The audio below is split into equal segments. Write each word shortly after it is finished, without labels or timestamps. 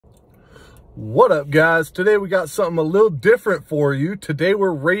What up, guys? Today we got something a little different for you. Today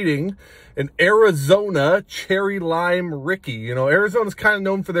we're rating an Arizona cherry lime Rickey. You know, Arizona's kind of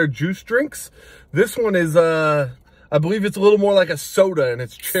known for their juice drinks. This one is, I believe it's a little more like a soda, and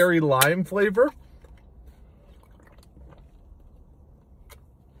it's cherry lime flavor.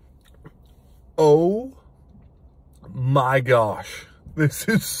 Oh my gosh. This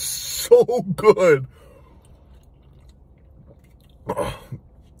is so good. Oh.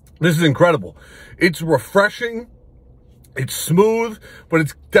 This is incredible. It's refreshing. It's smooth, but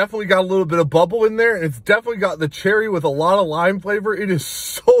it's definitely got a little bit of bubble in there. And it's definitely got the cherry with a lot of lime flavor. It is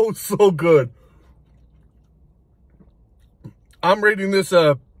so good. I'm rating this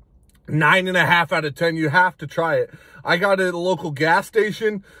a 9.5 out of 10. You have to try it. I got it at a local gas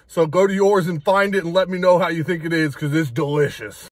station. So go to yours and find it and let me know how you think it is, because it's delicious.